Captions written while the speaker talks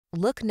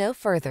Look no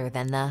further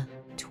than the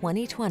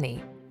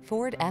 2020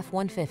 Ford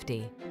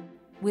F-150.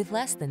 With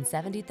less than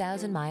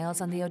 70,000 miles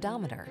on the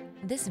odometer,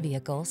 this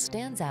vehicle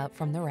stands out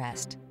from the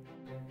rest.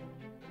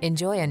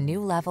 Enjoy a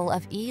new level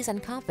of ease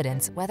and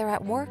confidence whether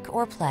at work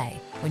or play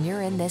when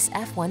you're in this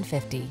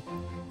F-150.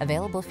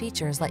 Available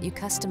features let you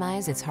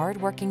customize its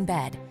hard-working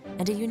bed,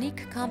 and a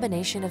unique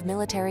combination of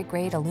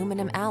military-grade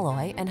aluminum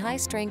alloy and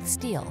high-strength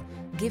steel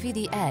give you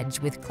the edge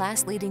with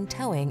class-leading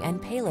towing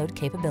and payload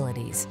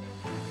capabilities.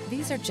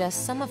 These are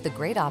just some of the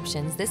great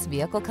options this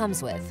vehicle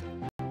comes with: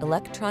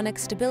 electronic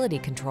stability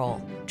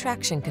control,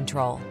 traction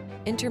control,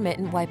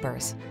 intermittent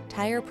wipers,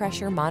 tire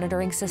pressure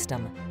monitoring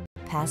system,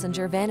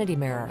 passenger vanity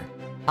mirror,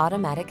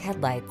 automatic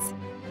headlights,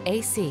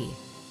 AC,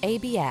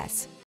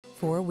 ABS,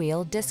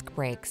 four-wheel disc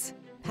brakes,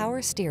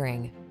 power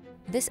steering.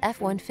 This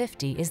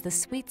F-150 is the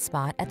sweet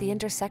spot at the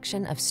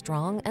intersection of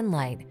strong and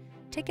light.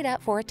 Take it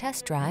out for a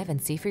test drive and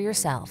see for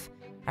yourself.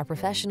 Our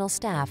professional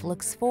staff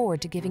looks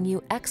forward to giving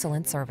you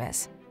excellent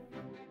service.